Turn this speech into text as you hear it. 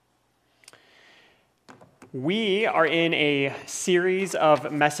We are in a series of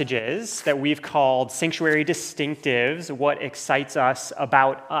messages that we've called Sanctuary Distinctives, What Excites Us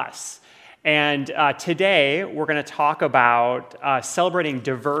About Us. And today we're going to talk about celebrating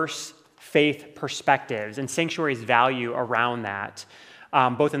diverse faith perspectives and Sanctuary's value around that,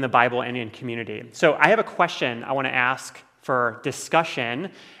 both in the Bible and in community. So I have a question I want to ask for discussion,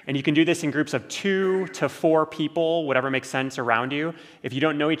 and you can do this in groups of 2 to 4 people, whatever makes sense around you. If you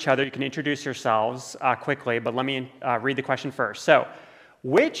don't know each other, you can introduce yourselves quickly, but let me read the question first. So,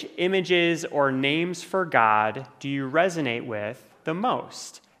 which images or names for God do you resonate with the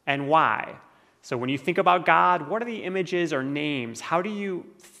most, and why? So when you think about God, what are the images or names? How do you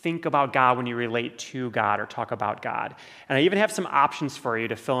think about God when you relate to God or talk about God? And I even have some options for you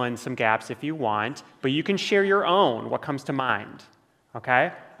to fill in some gaps if you want, but you can share your own, what comes to mind.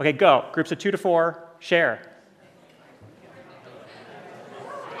 Okay? Okay, go. Groups of 2 to 4, share.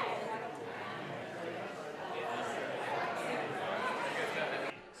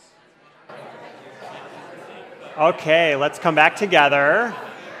 Okay, let's come back together.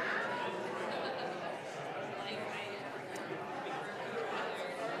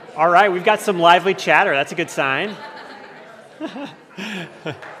 All right, we've got some lively chatter. That's a good sign.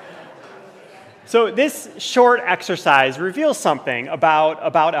 So this short exercise reveals something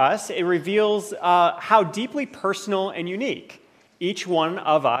about us. It reveals how deeply personal and unique each one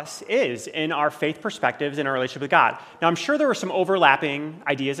of us is in our faith perspectives in our relationship with God. Now, I'm sure there were some overlapping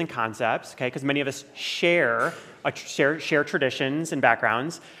ideas and concepts, okay, because many of us share traditions and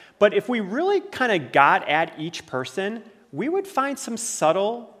backgrounds. But if we really kind of got at each person, we would find some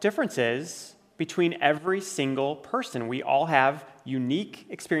subtle differences between every single person. We all have unique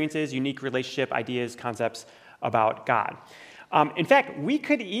experiences, unique relationship ideas, concepts about God. In fact, we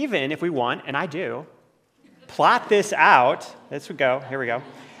could even, if we want, and I do, plot this out. Here we go.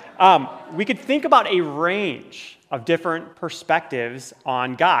 We could think about a range of different perspectives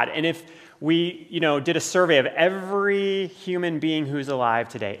on God. And if we, did a survey of every human being who's alive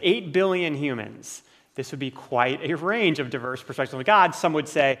today, 8 billion humans, this would be quite a range of diverse perspectives of God. Some would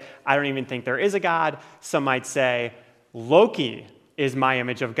say, I don't even think there is a God. Some might say, Loki is my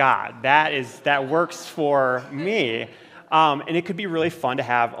image of God. That works for me. And it could be really fun to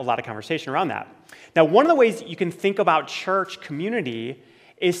have a lot of conversation around that. Now, one of the ways you can think about church community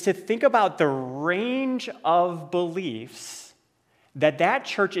is to think about the range of beliefs that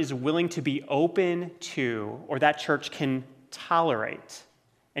church is willing to be open to, or that church can tolerate,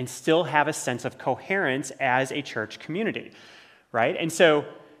 and still have a sense of coherence as a church community, right? And so,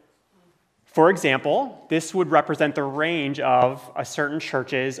 for example, this would represent the range of a certain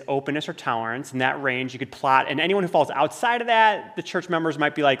church's openness or tolerance, and that range you could plot, and anyone who falls outside of that, the church members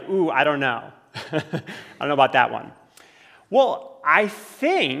might be like, ooh, I don't know. I don't know about that one. Well, I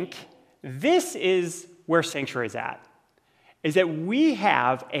think this is where Sanctuary is at, is that we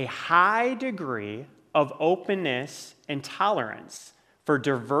have a high degree of openness and tolerance for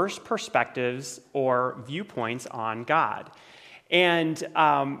diverse perspectives or viewpoints on God. And,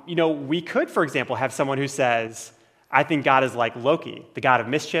 we could, for example, have someone who says, I think God is like Loki, the god of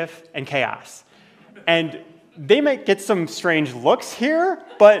mischief and chaos. And they might get some strange looks here,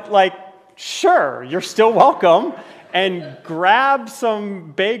 but sure, you're still welcome. And grab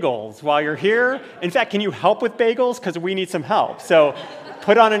some bagels while you're here. In fact, can you help with bagels? Because we need some help. So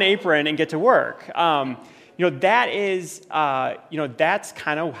put on an apron and get to work. That's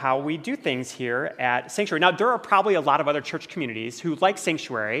kind of how we do things here at Sanctuary. Now, there are probably a lot of other church communities who, like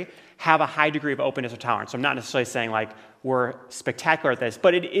Sanctuary, have a high degree of openness or tolerance. So I'm not necessarily saying we're spectacular at this,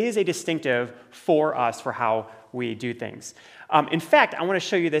 but it is a distinctive for us for how we do things. In fact, I want to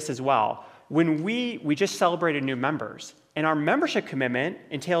show you this as well. When we just celebrated new members, and our membership commitment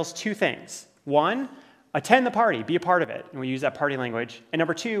entails 2 things. 1, attend the party, be a part of it, and we use that party language. And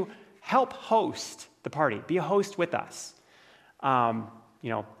number 2, help host the party. Be a host with us.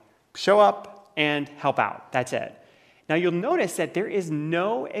 Show up and help out. That's it. Now, you'll notice that there is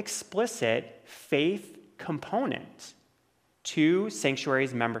no explicit faith component to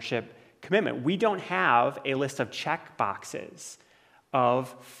Sanctuary's membership commitment. We don't have a list of check boxes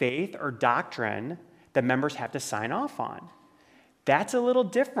of faith or doctrine that members have to sign off on. That's a little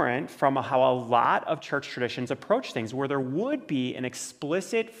different from how a lot of church traditions approach things, where there would be an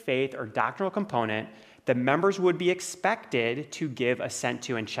explicit faith or doctrinal component that members would be expected to give assent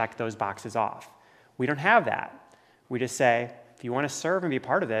to and check those boxes off. We don't have that. We just say, if you want to serve and be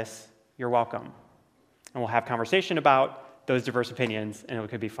part of this, you're welcome. And we'll have conversation about those diverse opinions, and it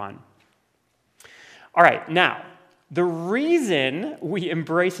could be fun. All right, now, the reason we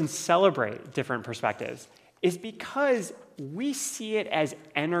embrace and celebrate different perspectives is because we see it as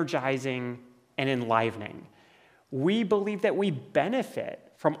energizing and enlivening. We believe that we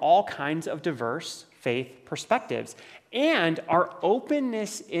benefit from all kinds of diverse faith perspectives, and our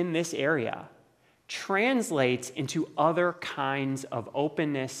openness in this area translates into other kinds of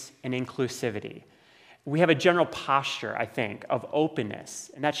openness and inclusivity. We have a general posture, I think, of openness,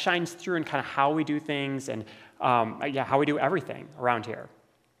 and that shines through in kind of how we do things and how we do everything around here.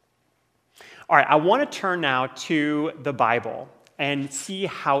 All right, I want to turn now to the Bible and see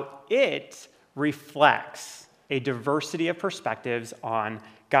how it reflects a diversity of perspectives on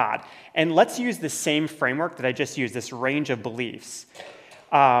God. And let's use the same framework that I just used, this range of beliefs.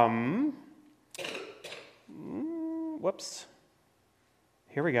 Whoops.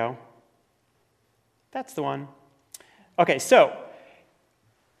 Here we go. That's the one. Okay, so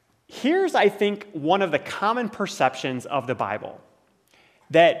here's, I think, one of the common perceptions of the Bible.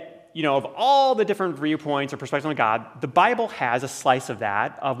 That, of all the different viewpoints or perspectives on God, the Bible has a slice of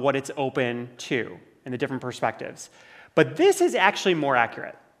that, of what it's open to and the different perspectives. But this is actually more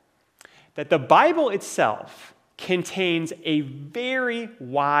accurate. That the Bible itself contains a very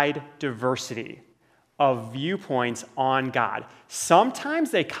wide diversity of viewpoints on God.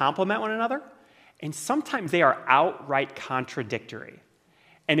 Sometimes they complement one another, and sometimes they are outright contradictory.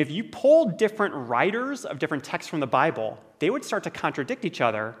 And if you pulled different writers of different texts from the Bible, they would start to contradict each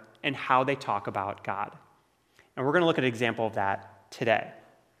other in how they talk about God. And we're going to look at an example of that today.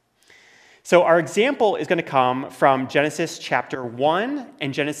 So our example is going to come from Genesis chapter 1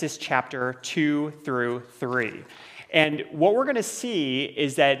 and Genesis chapter 2 through 3. And what we're going to see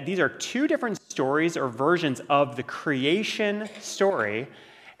is that these are two different stories or versions of the creation story,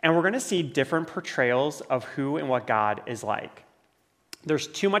 and we're going to see different portrayals of who and what God is like. There's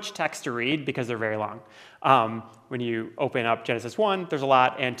too much text to read because they're very long. When you open up Genesis 1, there's a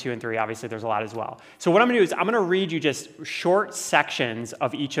lot, and 2 and 3, obviously, there's a lot as well. So what I'm going to do is I'm going to read you just short sections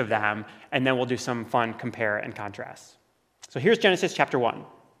of each of them, and then we'll do some fun compare and contrast. So here's Genesis chapter 1.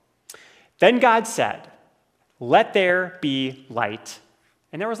 Then God said, "Let there be light."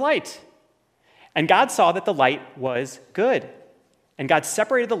 And there was light. And God saw that the light was good. And God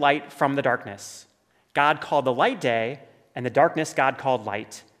separated the light from the darkness. God called the light day, and the darkness God called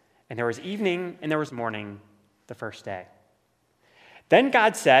light. And there was evening and there was morning the first day. Then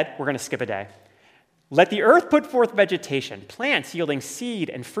God said, we're going to skip a day, "Let the earth put forth vegetation, plants yielding seed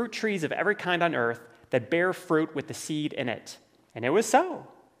and fruit trees of every kind on earth that bear fruit with the seed in it." And it was so.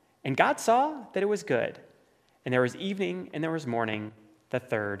 And God saw that it was good. And there was evening and there was morning the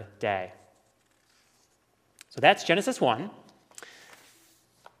third day. So that's Genesis 1.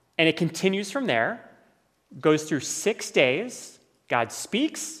 And it continues from there, goes through 6 days. God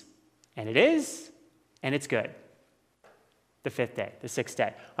speaks, and it is, and it's good. The 5th day, the 6th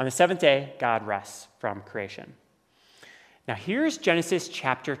day. On the 7th day, God rests from creation. Now here's Genesis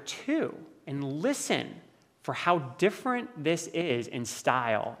chapter 2, and listen for how different this is in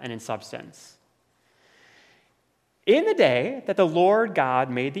style and in substance. "In the day that the Lord God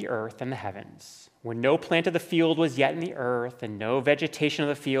made the earth and the heavens, when no plant of the field was yet in the earth, and no vegetation of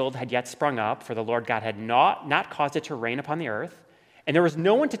the field had yet sprung up, for the Lord God had not caused it to rain upon the earth, and there was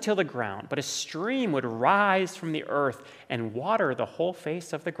no one to till the ground, but a stream would rise from the earth and water the whole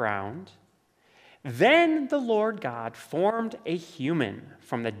face of the ground. Then the Lord God formed a human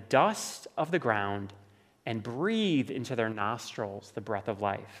from the dust of the ground and breathed into their nostrils the breath of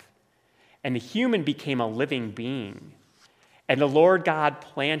life. And the human became a living being. And the Lord God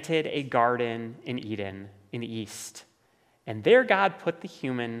planted a garden in Eden in the east. And there God put the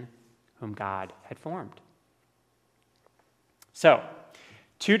human whom God had formed." So,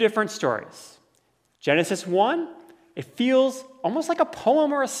 2 different stories. Genesis 1, it feels almost like a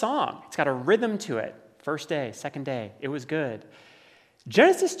poem or a song. It's got a rhythm to it. First day, second day, it was good.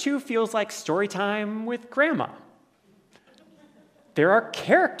 Genesis 2 feels like story time with grandma. There are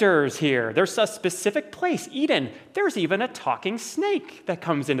characters here. There's a specific place, Eden. There's even a talking snake that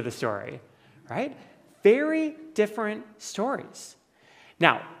comes into the story, right? Very different stories.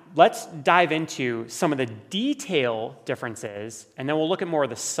 Now, let's dive into some of the detail differences, and then we'll look at more of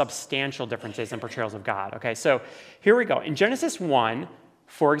the substantial differences and portrayals of God. Okay, so here we go. In Genesis 1,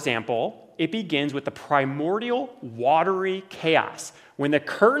 for example, it begins with the primordial watery chaos. When the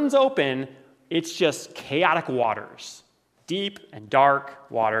curtains open, it's just chaotic waters. Deep and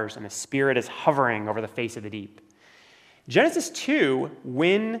dark waters, and the Spirit is hovering over the face of the deep. Genesis 2,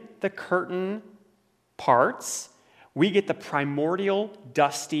 when the curtain parts, we get the primordial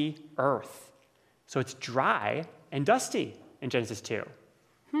dusty earth. So it's dry and dusty in Genesis 2.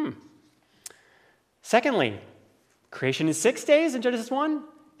 Secondly, creation in 6 days in Genesis 1,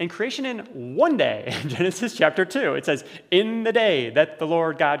 and creation in one day. In Genesis chapter 2, it says, in the day that the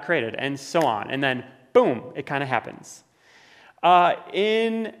Lord God created, and so on. And then, boom, it kind of happens.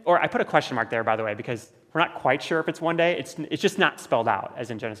 I put a question mark there, by the way, because we're not quite sure if it's one day. It's just not spelled out,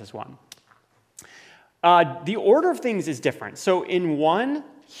 as in Genesis 1. The order of things is different. So in 1,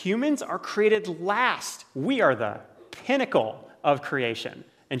 humans are created last. We are the pinnacle of creation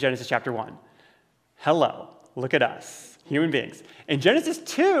in Genesis chapter 1. Hello, look at us, human beings. In Genesis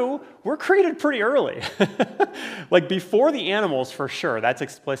 2, we're created pretty early. Like before the animals, for sure. That's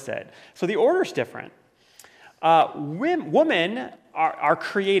explicit. So the order's different. Women are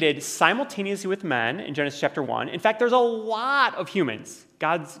created simultaneously with men in Genesis chapter 1. In fact, there's a lot of humans.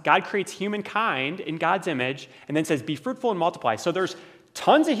 God creates humankind in God's image and then says, be fruitful and multiply. So there's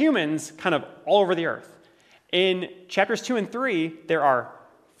tons of humans kind of all over the earth. In chapters 2 and 3,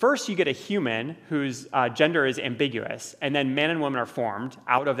 first you get a human whose gender is ambiguous, and then man and woman are formed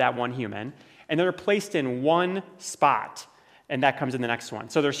out of that one human, and they're placed in one spot, and that comes in the next one.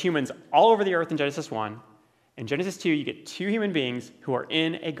 So there's humans all over the earth in Genesis 1. In Genesis 2, you get 2 human beings who are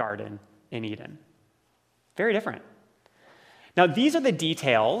in a garden in Eden. Very different. Now, these are the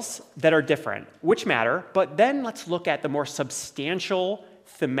details that are different, which matter, but then let's look at the more substantial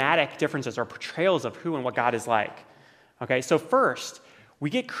thematic differences or portrayals of who and what God is like. Okay, so first, we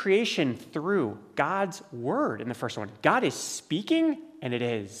get creation through God's word in the first one. God is speaking, and it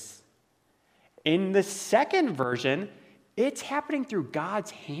is. In the second version, it's happening through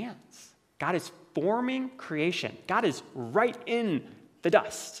God's hands. God is forming creation. God is right in the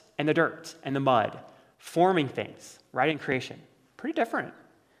dust and the dirt and the mud, forming things right in creation. Pretty different.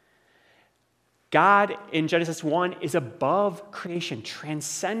 God in Genesis 1 is above creation,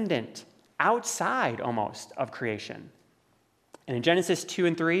 transcendent, outside almost of creation. And in Genesis 2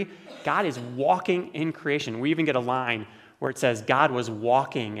 and 3, God is walking in creation. We even get a line where it says, God was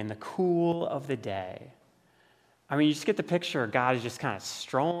walking in the cool of the day. I mean, you just get the picture. God is just kind of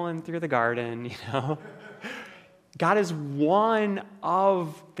strolling through the garden, you know. God is one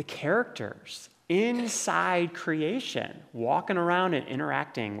of the characters inside creation, walking around and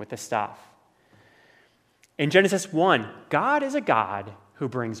interacting with the stuff. In Genesis 1, God is a God who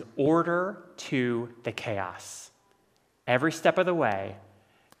brings order to the chaos. Every step of the way,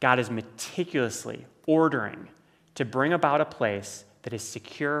 God is meticulously ordering to bring about a place that is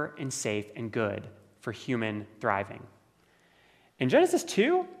secure and safe and good for human thriving. In Genesis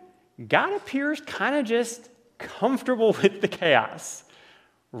 2, God appears kind of just comfortable with the chaos.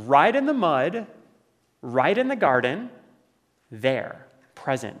 Right in the mud, right in the garden, there,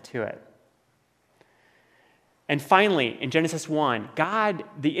 present to it. And finally, in Genesis 1,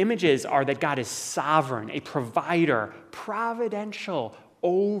 the images are that God is sovereign, a provider, providential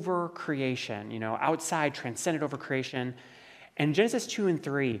over creation, outside, transcendent over creation. And Genesis 2 and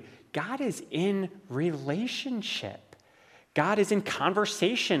 3, God is in relationship. God is in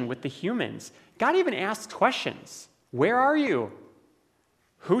conversation with the humans. God even asks questions. Where are you?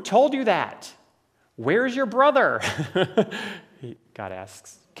 Who told you that? Where's your brother? God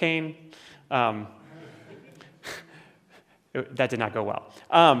asks. Cain. That did not go well.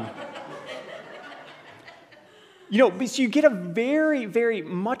 So you get a very, very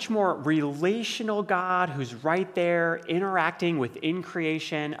much more relational God who's right there interacting within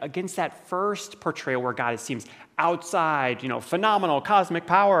creation against that first portrayal where God seems outside, phenomenal cosmic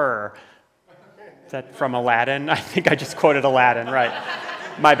power. Is that from Aladdin? I think I just quoted Aladdin, right.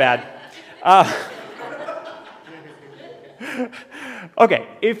 My bad. Okay,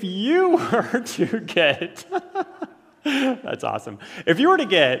 if you were to get... That's awesome. If you were to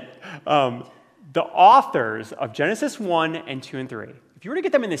get the authors of Genesis 1 and 2 and 3, if you were to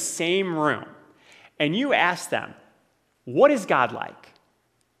get them in the same room and you ask them, what is God like?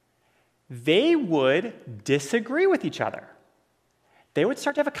 They would disagree with each other. They would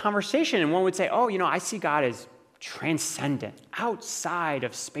start to have a conversation, and one would say, I see God as transcendent, outside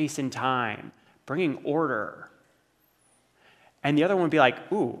of space and time, bringing order. And the other one would be like,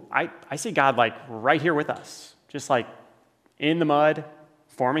 I see God like right here with us, just like in the mud,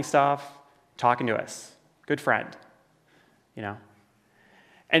 forming stuff, talking to us. Good friend,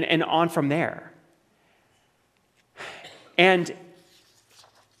 And on from there. And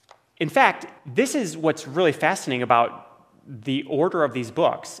in fact, this is what's really fascinating about the order of these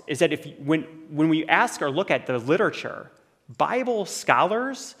books, is that when we ask or look at the literature, Bible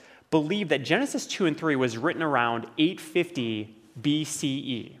scholars believe that Genesis 2 and 3 was written around 850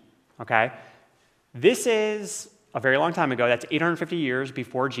 BCE, okay? This is a very long time ago. That's 850 years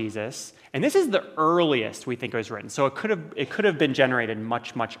before Jesus. And this is the earliest we think it was written. So it could have been generated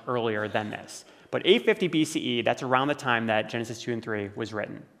much, much earlier than this. but 850 BCE, that's around the time that Genesis 2 and 3 was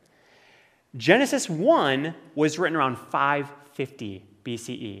written. Genesis 1 was written around 550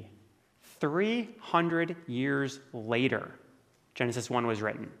 BCE. 300 years later, Genesis 1 was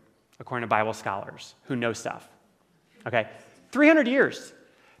written, according to Bible scholars who know stuff. Okay, 300 years.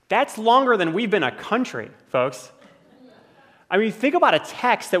 That's longer than we've been a country, folks. I mean, think about a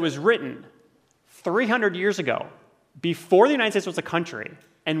text that was written 300 years ago, before the United States was a country,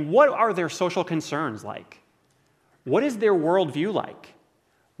 and what are their social concerns like? What is their worldview like?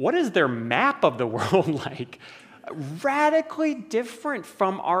 What is their map of the world like? Radically different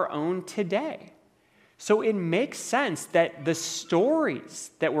from our own today. So it makes sense that the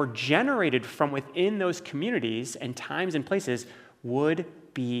stories that were generated from within those communities and times and places would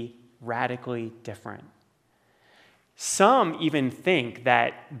be radically different. Some even think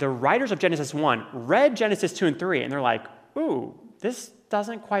that the writers of Genesis 1 read Genesis 2 and 3, and they're like, ooh, this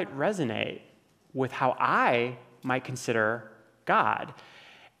doesn't quite resonate with how I might consider God.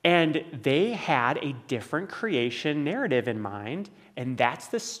 And they had a different creation narrative in mind, and that's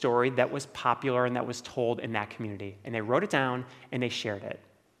the story that was popular and that was told in that community. And they wrote it down and they shared it.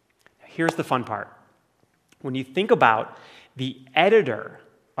 Here's the fun part. When you think about the editor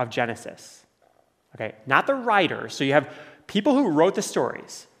of Genesis, okay, not the writer, so you have people who wrote the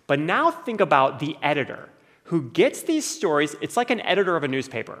stories, but now think about the editor who gets these stories. It's like an editor of a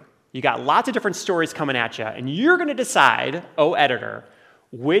newspaper. You got lots of different stories coming at you, and you're going to decide, oh, editor,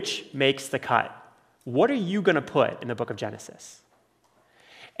 which makes the cut. What are you going to put in the book of Genesis?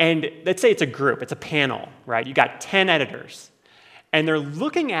 And let's say it's a group, it's a panel, right? You got 10 editors, and they're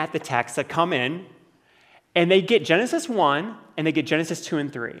looking at the texts that come in, and they get Genesis 1, and they get Genesis 2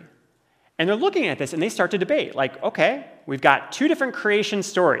 and 3. And they're looking at this, and they start to debate, like, okay, we've got two different creation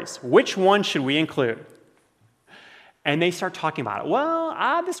stories. Which one should we include? And they start talking about it.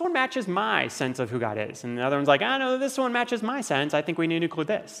 Well, this one matches my sense of who God is. And the other one's like, no, this one matches my sense. I think we need to include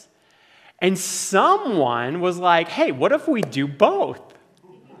this. And someone was like, hey, what if we do both?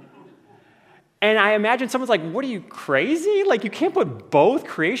 And I imagine someone's like, what are you, crazy? Like, you can't put both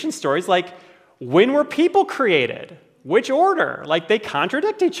creation stories. Like, when were people created? Which order? Like, they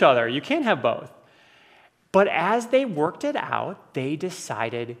contradict each other. You can't have both. But as they worked it out, they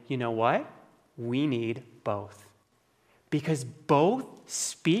decided, you know what? We need both. Because both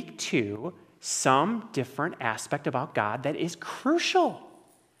speak to some different aspect about God that is crucial.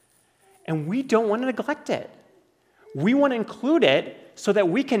 And we don't want to neglect it. We want to include it so that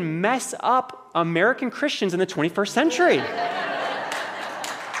we can mess up American Christians in the 21st century.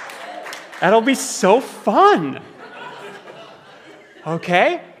 That'll be so fun.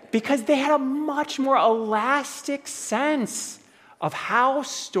 Okay? Because they had a much more elastic sense of how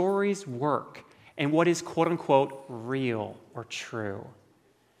stories work and what is quote-unquote real or true.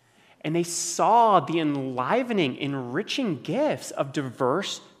 And they saw the enlivening, enriching gifts of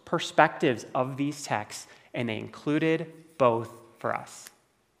diverse perspectives of these texts, and they included both for us.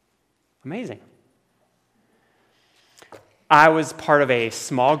 Amazing. I was part of a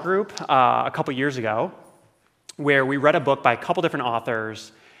small group a couple years ago where we read a book by a couple different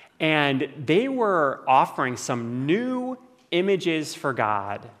authors, and they were offering some new images for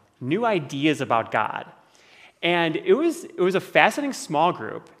God, new ideas about God. And it was a fascinating small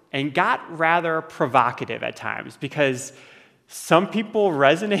group and got rather provocative at times because some people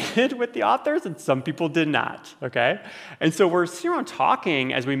resonated with the authors and some people did not, okay? And so we're sitting around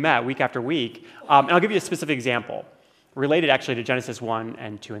talking as we met week after week, and I'll give you a specific example related actually to Genesis 1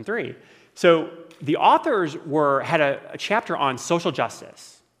 and 2 and 3. So the authors had a chapter on social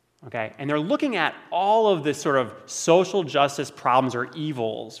justice. Okay, and they're looking at all of this sort of social justice problems or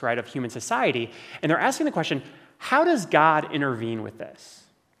evils, right, of human society, and they're asking the question, how does God intervene with this?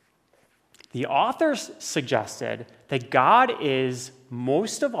 The authors suggested that God is,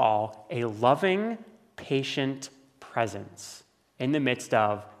 most of all, a loving, patient presence in the midst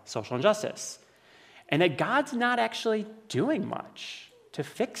of social injustice, and that God's not actually doing much to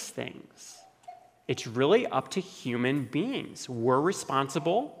fix things. It's really up to human beings. We're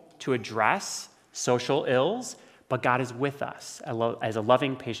responsible to address social ills, but God is with us as a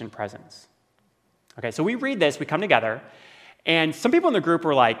loving, patient presence. Okay, so we read this, we come together, and some people in the group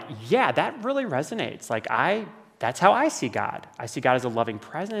were like, yeah, that really resonates. Like, that's how I see God. I see God as a loving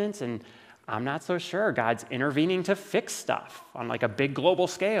presence, and I'm not so sure God's intervening to fix stuff on like a big global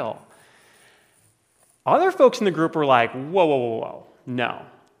scale. Other folks in the group were like, whoa, no.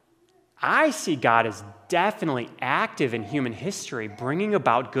 I see God as definitely active in human history, bringing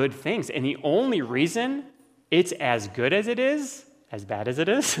about good things. And the only reason it's as good as it is, as bad as it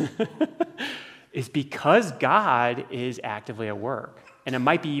is, is because God is actively at work. And it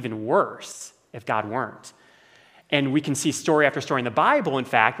might be even worse if God weren't. And we can see story after story in the Bible, in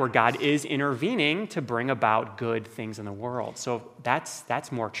fact, where God is intervening to bring about good things in the world. So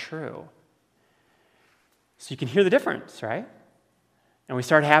that's more true. So you can hear the difference, right? And we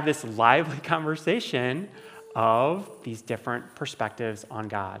start to have this lively conversation of these different perspectives on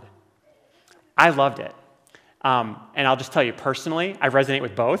God. I loved it. And I'll just tell you personally, I resonate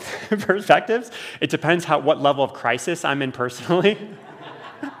with both perspectives. It depends what level of crisis I'm in personally.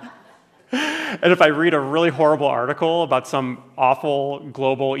 And if I read a really horrible article about some awful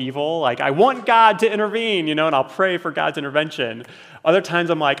global evil, like I want God to intervene, and I'll pray for God's intervention. Other times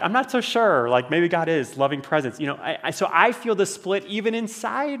I'm like, I'm not so sure, like maybe God is loving presence. So I feel the split even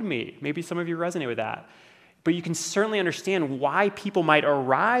inside me. Maybe some of you resonate with that. But you can certainly understand why people might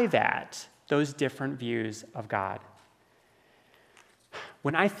arrive at those different views of God.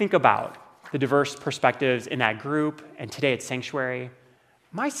 When I think about the diverse perspectives in that group and today at Sanctuary,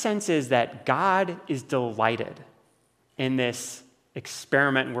 my sense is that God is delighted in this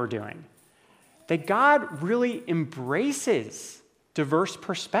experiment we're doing. That God really embraces diverse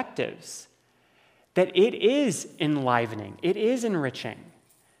perspectives. That it is enlivening. It is enriching.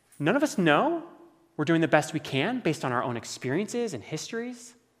 None of us know. We're doing the best we can based on our own experiences and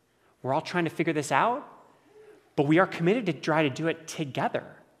histories. We're all trying to figure this out. But we are committed to try to do it together.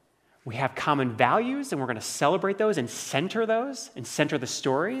 We have common values, and we're going to celebrate those and center the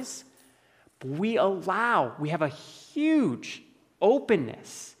stories. But we have a huge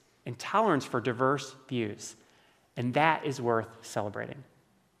openness and tolerance for diverse views, and that is worth celebrating.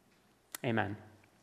 Amen.